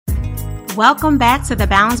Welcome back to the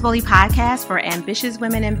Balance Bully podcast for ambitious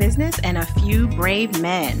women in business and a few brave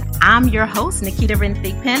men. I'm your host, Nikita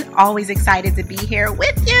Rin-Thigpen, always excited to be here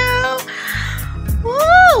with you.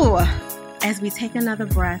 Woo! As we take another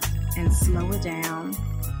breath and slow it down,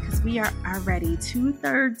 because we are already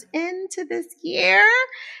 2/3 into this year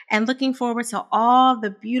and looking forward to all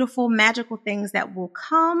the beautiful, magical things that will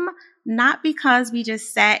come, not because we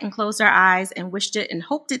just sat and closed our eyes and wished it and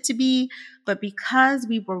hoped it to be, but because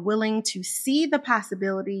we were willing to see the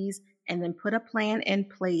possibilities and then put a plan in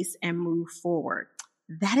place and move forward.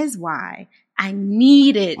 That is why I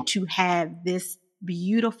needed to have this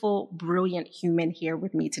beautiful, brilliant human here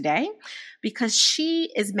with me today, because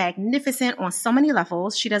she is magnificent on so many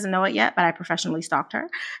levels. She doesn't know it yet, but I professionally stalked her,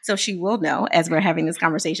 so she will know as we're having this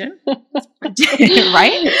conversation.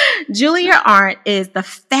 Right? Julia Arndt is the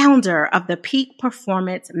founder of the Peak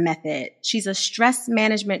Performance Method. She's a stress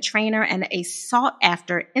management trainer and a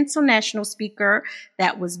sought-after international speaker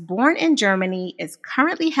that was born in Germany, is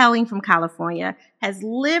currently hailing from California, has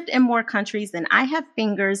lived in more countries than I have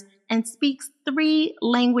fingers, and speaks 3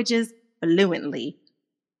 languages fluently.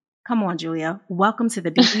 Come on, Julia. Welcome to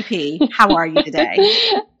the BEP. How are you today?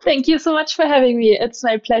 Thank you so much for having me. It's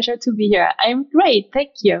my pleasure to be here. I'm great.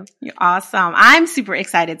 Thank you. You're awesome. I'm super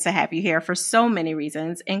excited to have you here for so many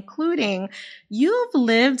reasons, including you've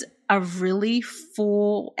lived a really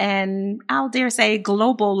full and I'll dare say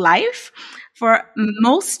global life for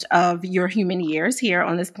most of your human years here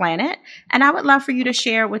on this planet. And I would love for you to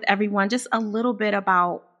share with everyone just a little bit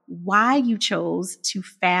about why you chose to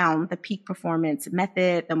found the Peak Performance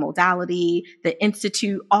Method, the modality, the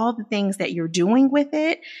institute, all the things that you're doing with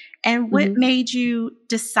it, and what made you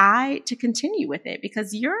decide to continue with it,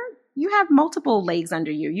 because you have multiple legs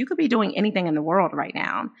under you. You could be doing anything in the world right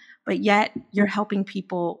now, but yet you're helping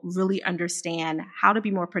people really understand how to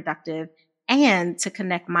be more productive and to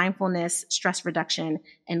connect mindfulness, stress reduction,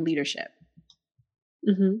 and leadership.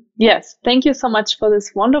 Yes. Thank you so much for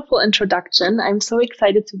this wonderful introduction. I'm so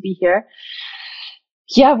excited to be here.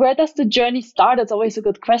 Yeah. Where does the journey start? It's always a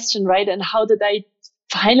good question, right? And how did I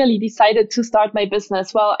finally decided to start my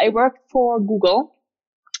business? Well, I worked for Google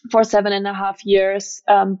for 7.5 years,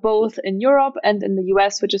 both in Europe and in the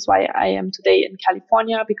US, which is why I am today in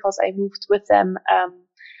California, because I moved with them,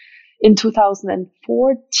 in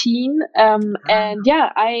 2014. And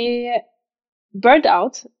yeah, I burned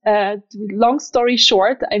out. Long story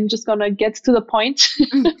short, I'm just going to get to the point.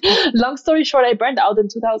 Long story short, I burned out in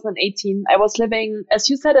 2018. I was living, as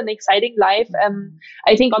you said, an exciting life.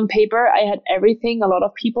 I think on paper, I had everything a lot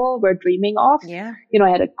of people were dreaming of. Yeah. You know,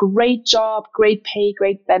 I had a great job, great pay,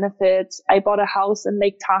 great benefits. I bought a house in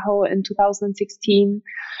Lake Tahoe in 2016.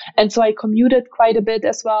 And so I commuted quite a bit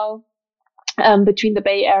as well. Between the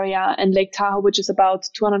Bay Area and Lake Tahoe, which is about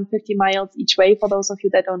 250 miles each way, for those of you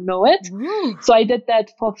that don't know it. So I did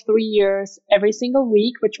that for 3 years, every single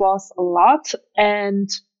week, which was a lot. And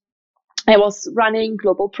I was running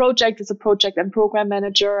global projects as a project and program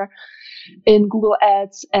manager in Google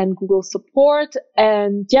Ads and Google Support.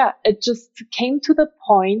 And yeah, it just came to the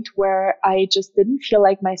point where I just didn't feel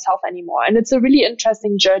like myself anymore. And it's a really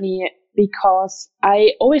interesting journey, because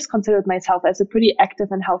I always considered myself as a pretty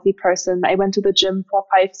active and healthy person. I went to the gym 4,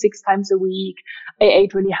 5, 6 times a week. I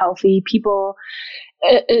ate really healthy. People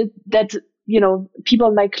people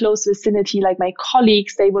in my close vicinity, like my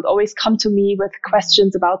colleagues, they would always come to me with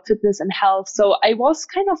questions about fitness and health. So I was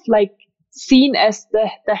kind of like seen as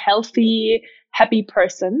the healthy, happy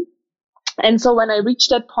person. And so when I reached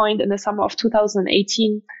that point in the summer of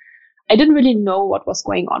 2018, I didn't really know what was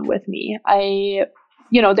going on with me.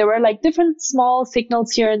 There were like different small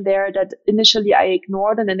signals here and there that initially I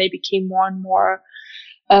ignored, and then they became more and more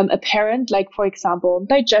apparent. Like, for example,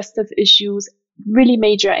 digestive issues, really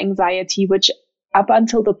major anxiety, which up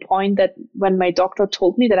until the point that when my doctor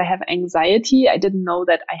told me that I have anxiety, I didn't know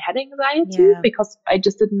that I had anxiety because I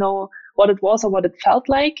just didn't know what it was or what it felt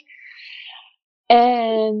like.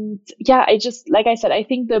 And yeah, like I said, I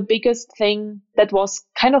think the biggest thing that was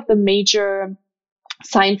kind of the major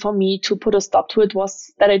sign for me to put a stop to it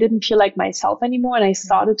was that I didn't feel like myself anymore. And I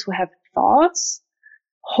started to have thoughts,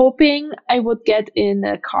 hoping I would get in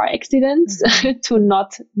a car accident to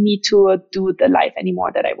not need to do the life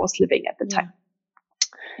anymore that I was living at the time.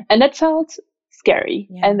 And that felt scary.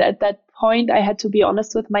 Yeah. And at that point, I had to be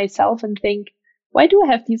honest with myself and think, why do I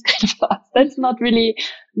have these kind of thoughts? That's not really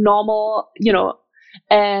normal,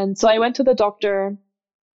 And so I went to the doctor.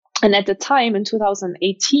 And at the time in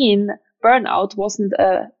 2018, burnout wasn't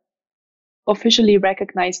a officially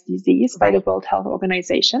recognized disease by the World Health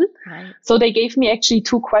Organization. Right. So they gave me actually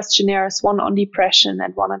 2 questionnaires, one on depression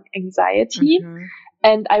and one on anxiety.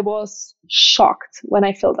 And I was shocked when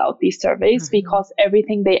I filled out these surveys because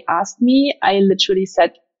everything they asked me, I literally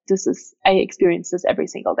said, I experience this every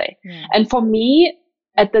single day. Yeah. And for me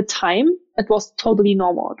at the time, it was totally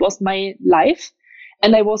normal. It was my life.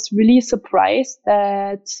 And I was really surprised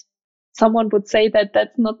that someone would say that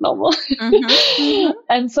that's not normal.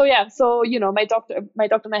 And so, my doctor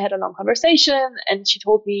and I had a long conversation, and she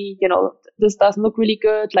told me, this doesn't look really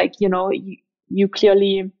good. Like, you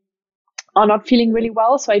clearly are not feeling really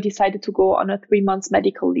well. So I decided to go on a 3 months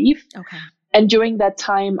medical leave. Okay. And during that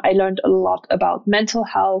time, I learned a lot about mental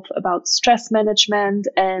health, about stress management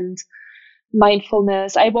and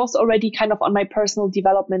mindfulness. I was already kind of on my personal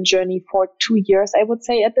development journey for 2 years, I would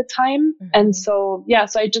say, at the time. And so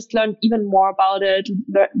I just learned even more about it.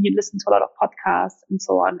 You listen to a lot of podcasts and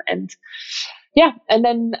so on. And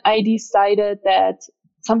then I decided that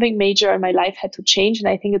something major in my life had to change. And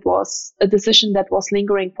I think it was a decision that was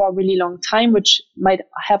lingering for a really long time, which might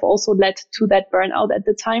have also led to that burnout at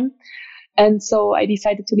the time. And so I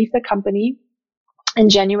decided to leave the company in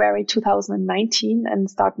January 2019 and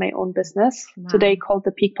start my own business today called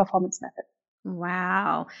the Peak Performance Method.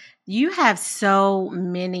 Wow. You have so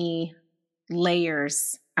many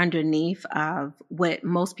layers underneath of what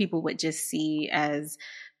most people would just see as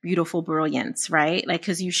beautiful brilliance, right? Like,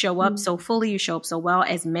 because you show up so fully, you show up so well,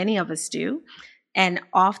 as many of us do. And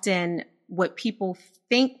often what people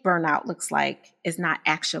think burnout looks like is not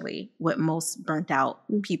actually what most burnt out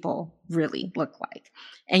people really look like.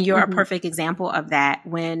 And you're a perfect example of that.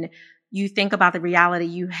 When you think about the reality,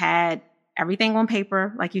 you had everything on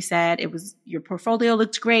paper. Like you said, your portfolio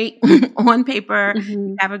looked great on paper.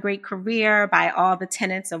 You have a great career by all the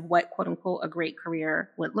tenets of what, quote unquote, a great career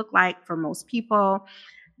would look like for most people.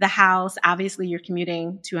 The house, obviously you're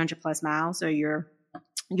commuting 200 plus miles, so you're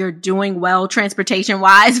doing well transportation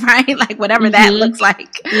wise, right? Like whatever that looks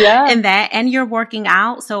like in that, and you're working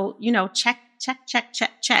out. So,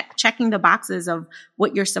 checking the boxes of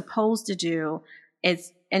what you're supposed to do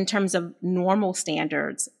is in terms of normal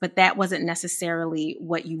standards, but that wasn't necessarily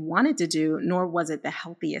what you wanted to do, nor was it the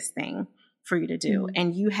healthiest thing for you to do.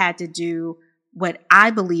 And you had to do what I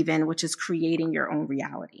believe in, which is creating your own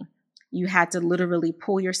reality. You had to literally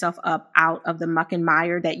pull yourself up out of the muck and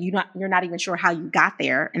mire that you're not even sure how you got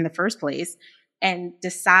there in the first place, and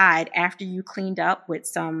decide, after you cleaned up with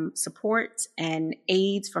some support and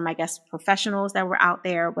aids from, I guess, professionals that were out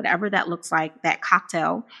there, whatever that looks like, that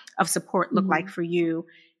cocktail of support looked like for you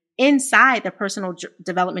inside the personal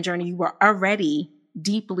development journey you were already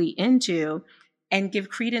deeply into, and give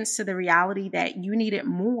credence to the reality that you needed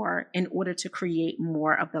more in order to create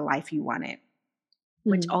more of the life you wanted,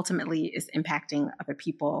 which ultimately is impacting other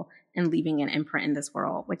people and leaving an imprint in this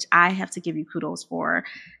world, which I have to give you kudos for.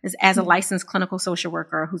 As a licensed clinical social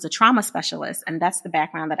worker who's a trauma specialist, and that's the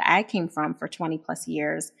background that I came from for 20 plus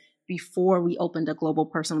years before we opened a global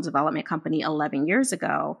personal development company 11 years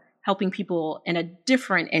ago, helping people in a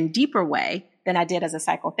different and deeper way than I did as a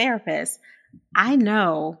psychotherapist. I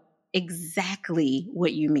know exactly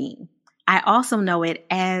what you mean. I also know it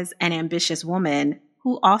as an ambitious woman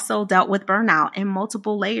who also dealt with burnout in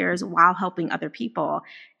multiple layers while helping other people.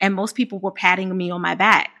 And most people were patting me on my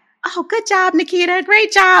back. Oh, good job, Nikita.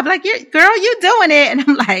 Great job. Like, you're doing it. And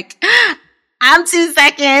I'm like, I'm 2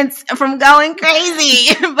 seconds from going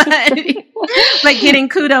crazy, but getting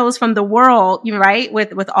kudos from the world, right?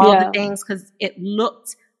 With all the things, because it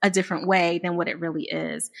looked a different way than what it really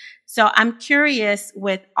is. So I'm curious,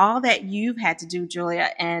 with all that you've had to do, Julia,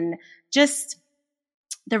 and just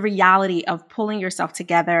the reality of pulling yourself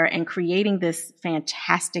together and creating this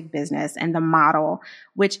fantastic business and the model,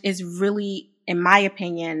 which is really, in my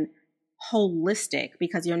opinion, holistic,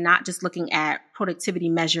 because you're not just looking at productivity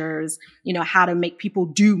measures, how to make people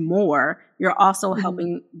do more. You're also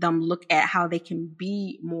helping them look at how they can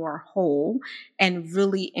be more whole and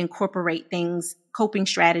really incorporate things, coping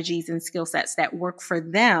strategies and skill sets that work for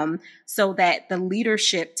them, so that the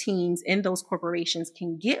leadership teams in those corporations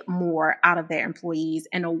can get more out of their employees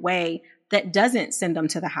in a way that doesn't send them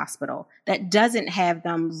to the hospital, that doesn't have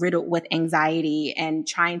them riddled with anxiety and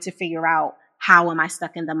trying to figure out, how am I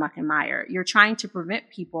stuck in the muck and mire? You're trying to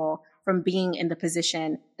prevent people from being in the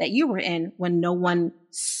position that you were in when no one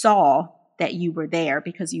saw that you were there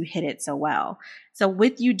because you hid it so well. So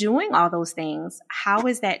with you doing all those things, how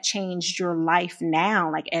has that changed your life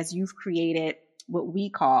now? Like, as you've created what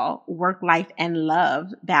we call work, life, and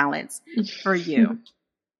love balance for you?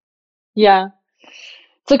 Yeah,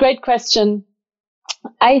 it's a great question.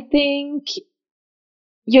 I think,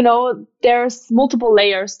 there's multiple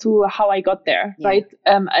layers to how I got there, right?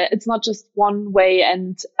 It's not just one way.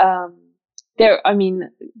 And I mean,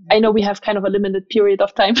 I know we have kind of a limited period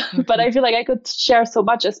of time, but I feel like I could share so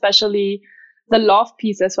much, especially the love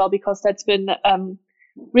piece as well, because that's been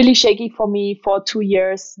really shaky for me for 2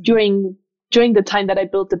 years during the time that I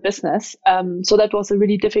built the business. So that was a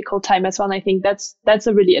really difficult time as well. And I think that's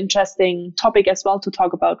a really interesting topic as well to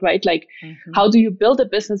talk about, right? Like, how do you build a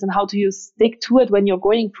business and how do you stick to it when you're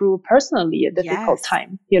going through personally a difficult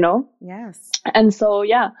time, you know? Yes. And so,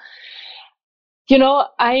 yeah, you know,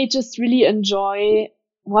 I just really enjoy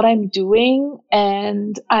what I'm doing.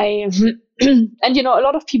 And and, you know, a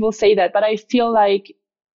lot of people say that, but I feel like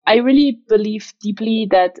I really believe deeply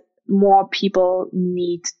that more people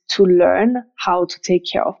need to learn how to take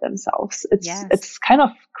care of themselves. It's kind of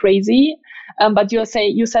crazy. But you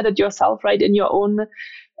said it yourself, right? In your own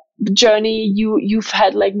journey, you've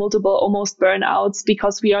had like multiple almost burnouts,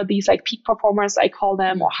 because we are these like peak performers, I call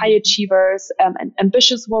them, or high achievers, and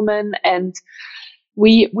ambitious women. And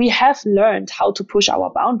we have learned how to push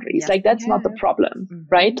our boundaries. Like, that's not the problem,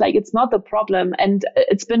 right? Like, it's not the problem. And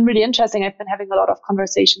it's been really interesting. I've been having a lot of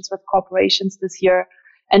conversations with corporations this year,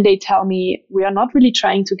 and they tell me we are not really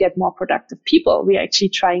trying to get more productive people. We are actually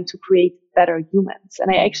trying to create better humans. And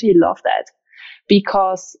I actually love that,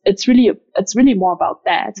 because it's really more about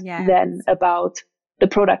that than about the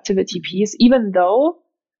productivity piece, even though.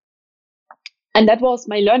 And that was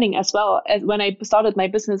my learning as well. As when I started my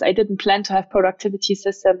business, I didn't plan to have productivity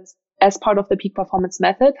systems as part of the peak performance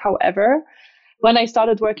method. However, when I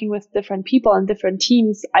started working with different people and different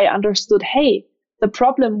teams, I understood, hey, the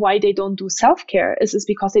problem why they don't do self-care is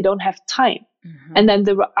because they don't have time. And then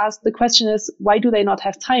the question is, why do they not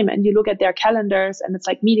have time? And you look at their calendars and it's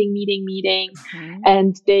like meeting,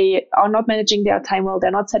 and they are not managing their time well.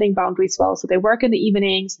 They're not setting boundaries well. So they work in the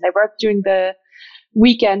evenings, and they work during the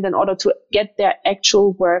weekend in order to get their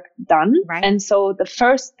actual work done. Right. And so the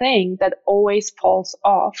first thing that always falls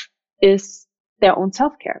off is their own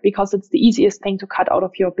self-care, because it's the easiest thing to cut out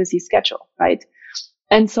of your busy schedule, right?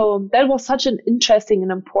 And so that was such an interesting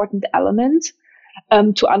and important element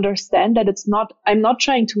to understand that I'm not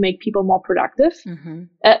trying to make people more productive,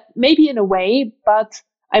 maybe in a way, but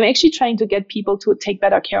I'm actually trying to get people to take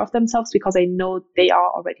better care of themselves, because I know they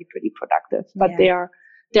are already pretty productive, but there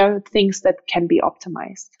are things that can be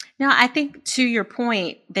optimized. Now, I think to your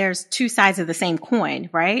point, there's two sides of the same coin,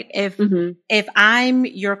 right? If I'm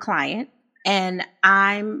your client and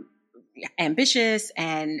I'm ambitious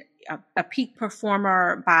and a peak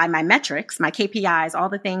performer by my metrics, my KPIs, all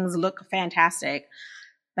the things look fantastic,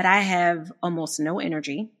 but I have almost no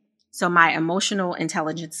energy. So my emotional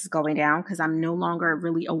intelligence is going down because I'm no longer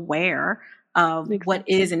really aware of what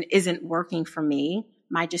is and isn't working for me.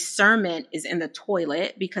 My discernment is in the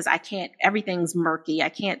toilet because everything's murky. I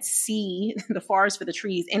can't see the forest for the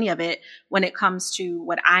trees, any of it, when it comes to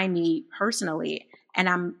what I need personally. And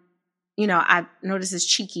I know this is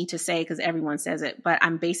cheeky to say because everyone says it, but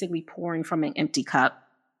I'm basically pouring from an empty cup,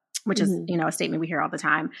 which is, a statement we hear all the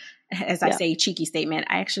time. As I say, cheeky statement,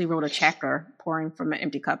 I actually wrote a chapter, Pouring from an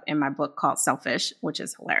Empty Cup, in my book called Selfish, which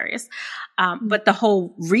is hilarious. But the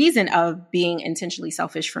whole reason of being intentionally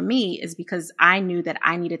selfish for me is because I knew that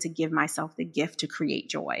I needed to give myself the gift to create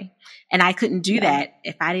joy. And I couldn't do that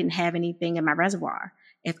if I didn't have anything in my reservoir.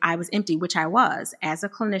 If I was empty, which I was, as a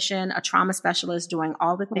clinician, a trauma specialist, doing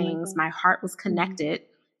all the things, my heart was connected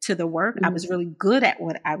to the work. I was really good at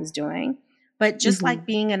what I was doing. But just like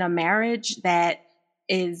being in a marriage that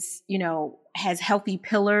is, has healthy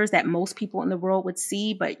pillars that most people in the world would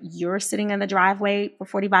see, but you're sitting in the driveway for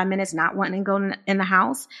 45 minutes, not wanting to go in the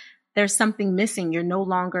house, there's something missing. You're no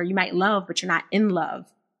longer, you might love, but you're not in love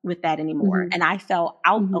with that anymore. And I fell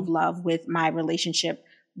out of love with my relationship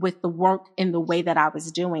with the work in the way that I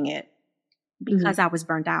was doing it because I was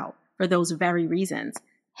burned out for those very reasons.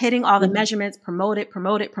 Hitting all the measurements, promote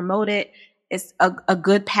it. It's a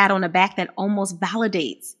good pat on the back that almost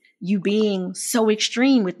validates you being so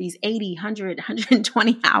extreme with these 80, 100,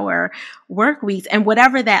 120 hour work weeks and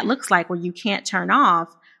whatever that looks like where you can't turn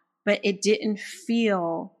off, but it didn't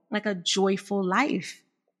feel like a joyful life.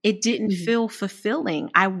 It didn't feel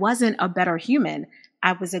fulfilling. I wasn't a better human.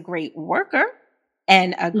 I was a great worker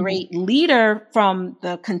and a great leader from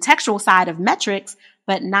the contextual side of metrics,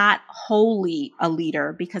 but not wholly a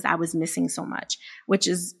leader because I was missing so much,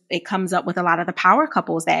 it comes up with a lot of the power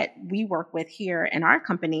couples that we work with here in our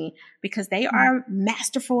company because they are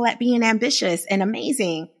masterful at being ambitious and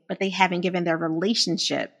amazing, but they haven't given their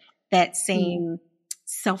relationship that same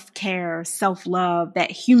self-care, self-love,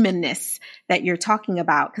 that humanness that you're talking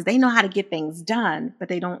about, because they know how to get things done, but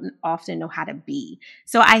they don't often know how to be.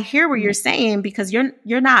 So I hear what you're saying because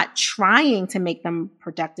you're not trying to make them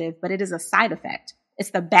productive, but it is a side effect. It's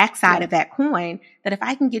the backside of that coin, that if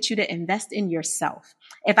I can get you to invest in yourself,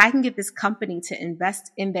 if I can get this company to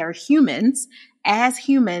invest in their humans as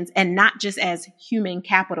humans and not just as human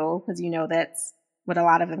capital, because that's what a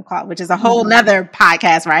lot of them call it, which is a whole nother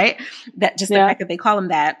podcast, right? That just the fact that they call them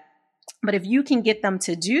that. But if you can get them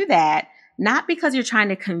to do that, not because you're trying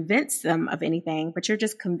to convince them of anything, but you're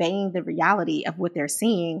just conveying the reality of what they're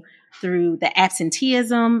seeing through the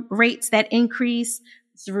absenteeism rates that increase,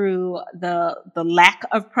 through the lack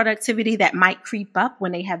of productivity that might creep up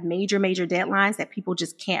when they have major deadlines that people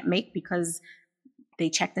just can't make because they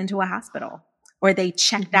checked into a hospital or they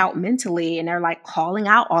checked out mentally and they're like calling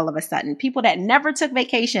out all of a sudden. People that never took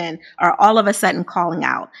vacation are all of a sudden calling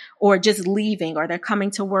out or just leaving, or they're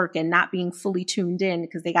coming to work and not being fully tuned in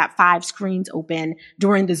because they got 5 screens open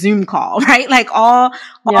during the Zoom call, right? Like all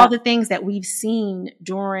the things that we've seen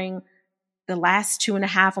during the last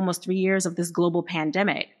 2.5, almost 3 years of this global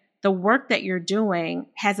pandemic. The work that you're doing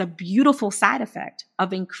has a beautiful side effect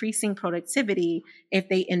of increasing productivity if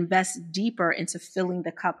they invest deeper into filling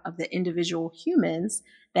the cup of the individual humans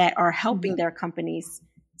that are helping their companies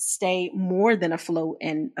stay more than afloat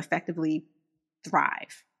and effectively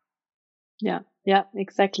thrive. Yeah,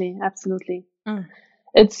 exactly. Absolutely.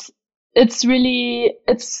 It's really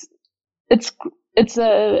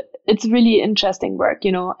really interesting work,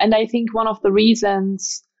 and I think one of the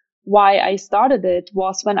reasons why I started it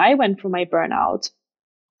was when I went through my burnout.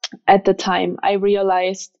 At the time, I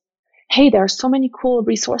realized, hey, there are so many cool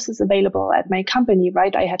resources available at my company,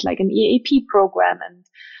 right? I had like an EAP program and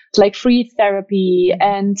like free therapy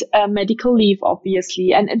and medical leave,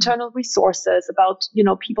 obviously, and internal resources about,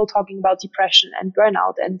 people talking about depression and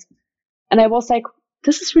burnout. And I was like,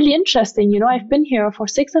 this is really interesting. I've been here for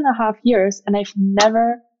 6.5 years and I've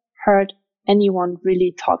never heard anyone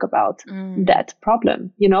really talk about that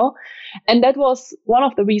problem, and that was one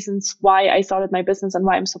of the reasons why I started my business and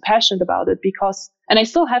why I'm so passionate about it, and I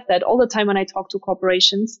still have that all the time when I talk to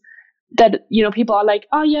corporations, that, people are like,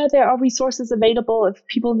 oh yeah, there are resources available if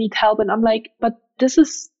people need help. And I'm like, but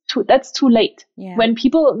that's too late. Yeah. When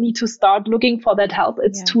people need to start looking for that help,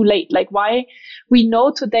 it's too late. Like, why? We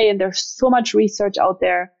know today, and there's so much research out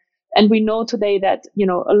there, and we know today that,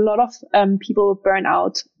 a lot of people burn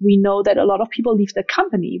out. We know that a lot of people leave the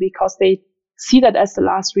company because they see that as the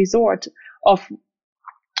last resort of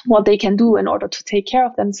what they can do in order to take care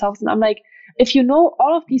of themselves. And I'm like, if you know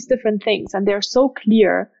all of these different things and they're so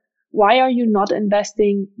clear, why are you not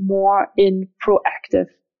investing more in proactive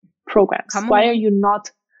programs? Why are you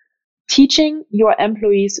not teaching your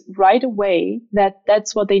employees right away that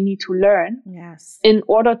that's what they need to learn in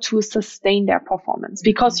order to sustain their performance?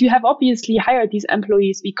 Because you have obviously hired these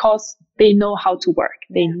employees because they know how to work.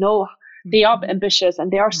 They know they are ambitious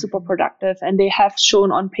and they are super productive, and they have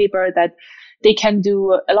shown on paper that they can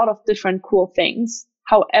do a lot of different cool things.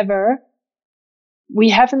 However, we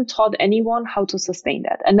haven't taught anyone how to sustain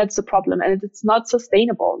that. And that's the problem. And it's not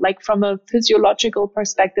sustainable. Like, from a physiological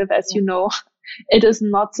perspective, as you know, it is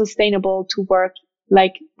not sustainable to work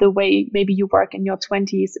like the way maybe you work in your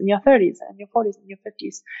 20s, in your 30s, and your 40s, and your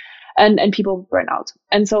 50s, and people burn out.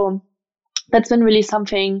 And so that's been really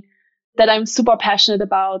something that I'm super passionate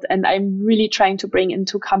about, and I'm really trying to bring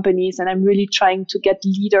into companies, and I'm really trying to get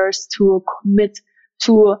leaders to commit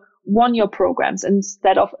to one-year programs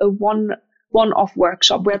instead of a one-off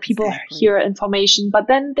workshop where people hear information, but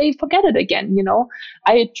then they forget it again.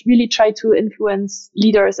 I really try to influence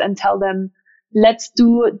leaders and tell them, let's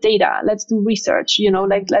do data, let's do research,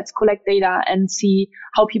 let's collect data and see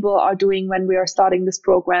how people are doing when we are starting this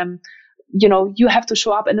program. You have to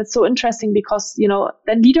show up. And it's so interesting because,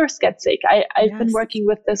 then leaders get sick. I've been working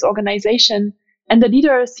with this organization, and the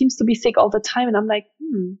leader seems to be sick all the time. And I'm like,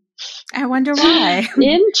 I wonder why.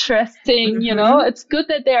 Interesting. It's good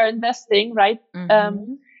that they're investing, right?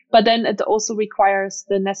 But then it also requires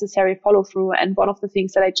the necessary follow through. And one of the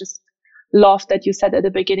things that I just love that you said at the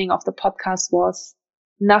beginning of the podcast was,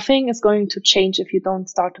 nothing is going to change if you don't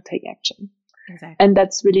start to take action. Exactly. And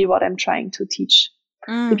that's really what I'm trying to teach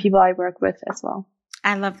the people I work with as well.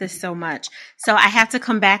 I love this so much. So I have to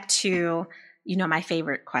come back to, my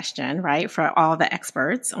favorite question, right? For all the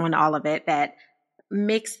experts on all of it, that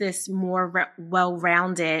makes this more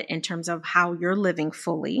well-rounded in terms of how you're living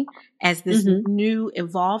fully as this new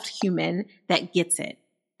evolved human that gets it,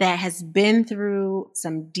 that has been through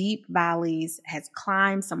some deep valleys, has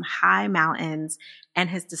climbed some high mountains, and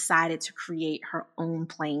has decided to create her own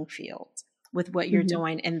playing field with what you're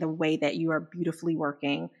doing and the way that you are beautifully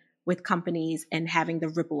working with companies and having the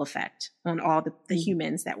ripple effect on all the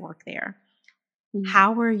humans that work there.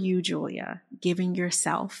 How are you, Julia, giving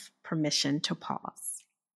yourself permission to pause?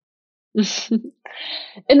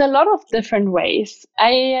 In a lot of different ways.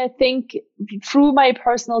 I think through my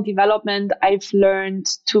personal development, I've learned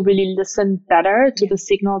to really listen better to the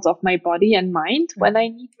signals of my body and mind when I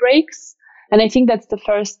need breaks. And I think that's the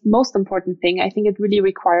first most important thing. I think it really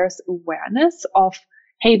requires awareness of,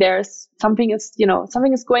 hey, there's something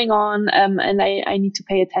is going on, and I need to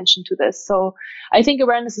pay attention to this. So I think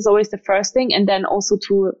awareness is always the first thing, and then also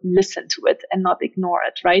to listen to it and not ignore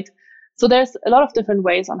it, right? So there's a lot of different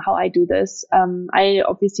ways on how I do this. I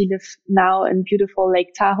obviously live now in beautiful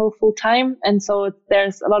Lake Tahoe full time. And so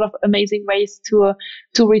there's a lot of amazing ways to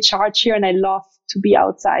recharge here. And I love to be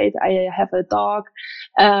outside. I have a dog.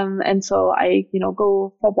 And so I,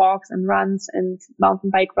 go for walks and runs and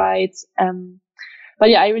mountain bike rides. But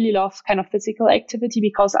yeah, I really love kind of physical activity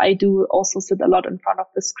because I do also sit a lot in front of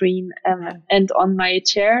the screen, and on my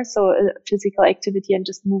chair. So physical activity and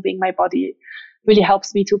just moving my body really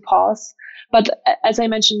helps me to pause. But as I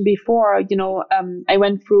mentioned before, I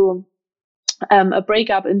went through a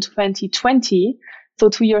breakup in 2020, so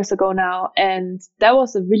 2 years ago now, and that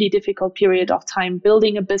was a really difficult period of time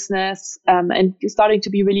building a business, and starting to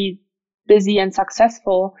be really busy and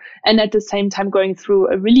successful, and at the same time going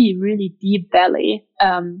through a really, really deep valley.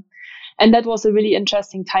 And that was a really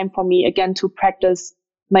interesting time for me, again, to practice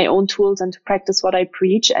my own tools and to practice what I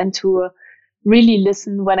preach and to really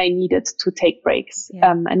listen when I needed to take breaks.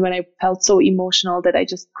 And when I felt so emotional that I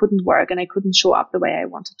just couldn't work and I couldn't show up the way I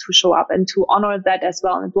wanted to show up, and to honor that as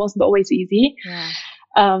well. And it wasn't always easy.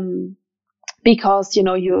 Because, you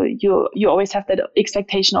always have that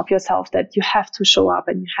expectation of yourself that you have to show up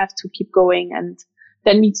and you have to keep going. And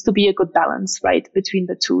there needs to be a good balance, right? Between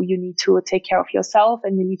the two, you need to take care of yourself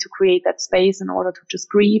and you need to create that space in order to just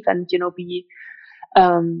grieve and,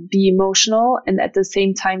 be emotional. And at the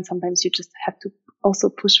same time, sometimes you just have to also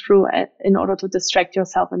push through in order to distract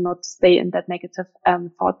yourself and not stay in that negative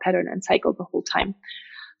thought pattern and cycle the whole time.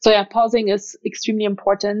 So yeah, pausing is extremely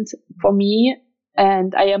important for me.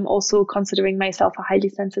 And I am also considering myself a highly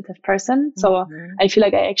sensitive person. So I feel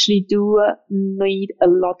like I actually do need a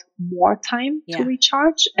lot more time to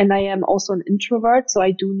recharge. And I am also an introvert. So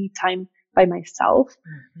I do need time by myself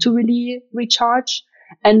to really recharge.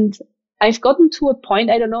 And I've gotten to a point,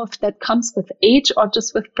 I don't know if that comes with age or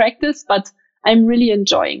just with practice, but I'm really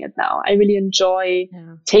enjoying it now. I really enjoy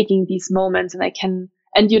taking these moments, and I can,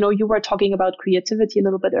 and you were talking about creativity a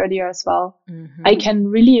little bit earlier as well. I can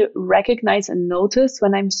really recognize and notice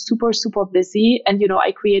when I'm super, super busy, and,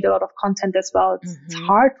 I create a lot of content as well. It's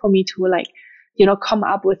hard for me to come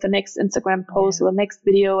up with the next Instagram post or the next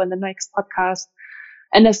video and the next podcast.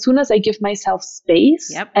 And as soon as I give myself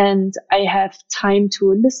space and I have time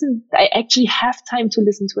to listen, I actually have time to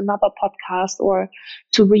listen to another podcast or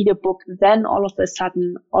to read a book, then all of a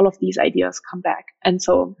sudden, all of these ideas come back. And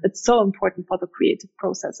so it's so important for the creative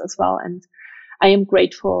process as well. And I am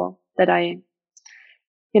grateful that I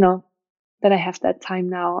have that time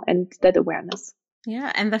now and that awareness.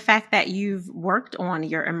 Yeah. And the fact that you've worked on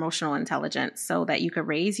your emotional intelligence so that you could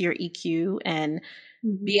raise your EQ and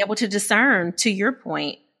be able to discern, to your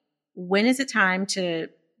point, when is it time to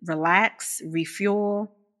relax,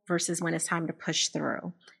 refuel, versus when it's time to push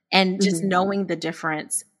through. And just knowing the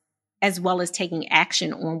difference, as well as taking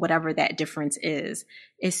action on whatever that difference is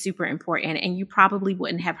super important. And you probably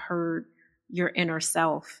wouldn't have heard your inner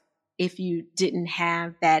self if you didn't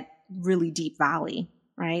have that really deep valley,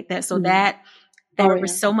 right? There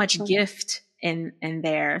was so much gift in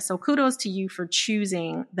there. So kudos to you for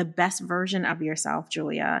choosing the best version of yourself,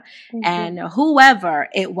 Julia. And whoever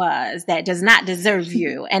it was that does not deserve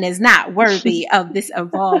you and is not worthy of this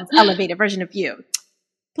evolved, elevated version of you.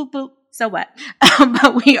 Poop, poop. So what?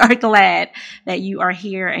 But we are glad that you are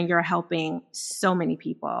here and you're helping so many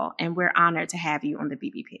people. And we're honored to have you on the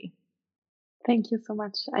BBP. Thank you so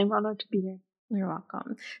much. I'm honored to be here. You're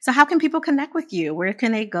welcome. So how can people connect with you? Where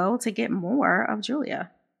can they go to get more of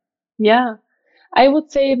Julia? Yeah, I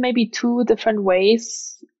would say maybe 2 different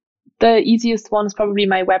ways. The easiest one is probably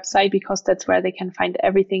my website, because that's where they can find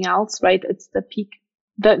everything else, right? It's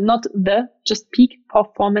just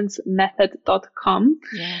peakperformancemethod.com.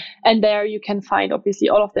 Yeah. And there you can find obviously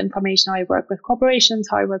all of the information, how I work with corporations,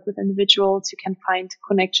 how I work with individuals. You can find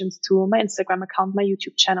connections to my Instagram account, my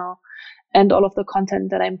YouTube channel, and all of the content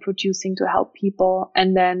that I'm producing to help people.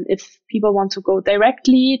 And then if people want to go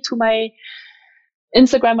directly to my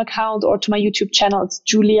Instagram account or to my YouTube channel, it's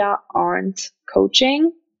Julia Arndt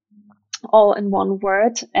Coaching, all in one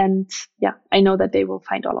word. And yeah, I know that they will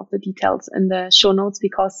find all of the details in the show notes,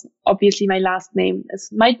 because obviously my last name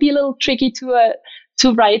might be a little tricky to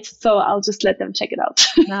write. So I'll just let them check it out.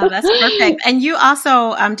 No, that's perfect. And you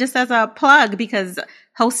also, just as a plug, because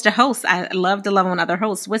host to host. I love to love on other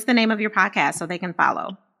hosts. What's the name of your podcast so they can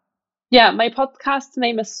follow? Yeah, my podcast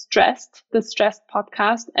name is Stressed, the Stressed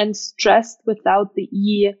Podcast, and Stressed without the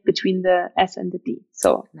E between the S and the D.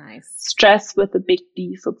 So nice. Stress with a big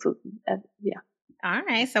D. So yeah. All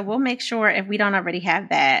right. So we'll make sure if we don't already have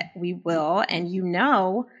that, we will. And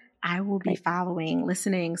I will be following,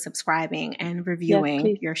 listening, subscribing, and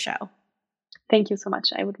reviewing your show. Thank you so much.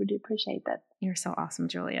 I would really appreciate that. You're so awesome,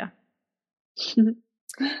 Julia.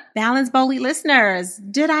 Balance Boldly listeners,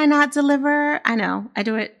 did I not deliver? I know. I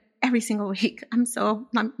do it every single week. I'm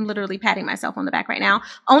literally patting myself on the back right now,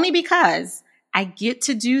 only because I get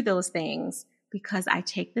to do those things because I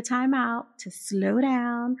take the time out to slow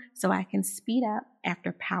down so I can speed up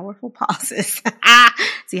after powerful pauses.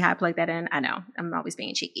 See how I plug that in? I know I'm always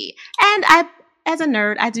being cheeky. And as a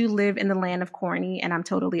nerd, I do live in the land of corny, and I'm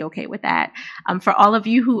totally okay with that. For all of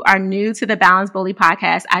you who are new to the Balance Boldly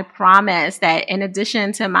podcast, I promise that in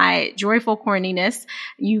addition to my joyful corniness,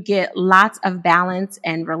 you get lots of balance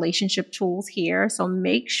and relationship tools here. So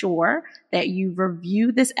make sure that you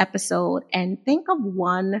review this episode and think of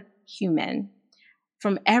one human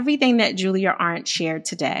from everything that Julia Arndt shared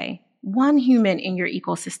today, one human in your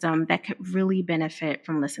ecosystem that could really benefit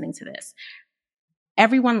from listening to this.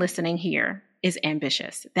 Everyone listening here is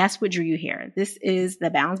ambitious. That's what drew you here. This is the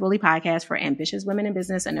Balance Boldly podcast for ambitious women in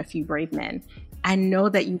business and a few brave men. I know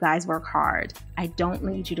that you guys work hard. I don't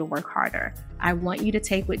need you to work harder. I want you to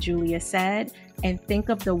take what Julia said and think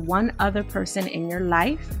of the one other person in your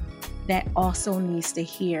life that also needs to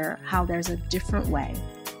hear how there's a different way,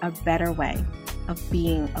 a better way of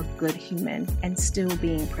being a good human and still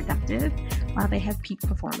being productive while they have peak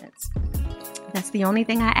performance. That's the only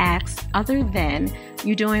thing I ask, other than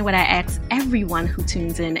you doing what I ask everyone who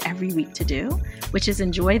tunes in every week to do, which is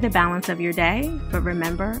enjoy the balance of your day, but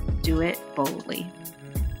remember, do it boldly.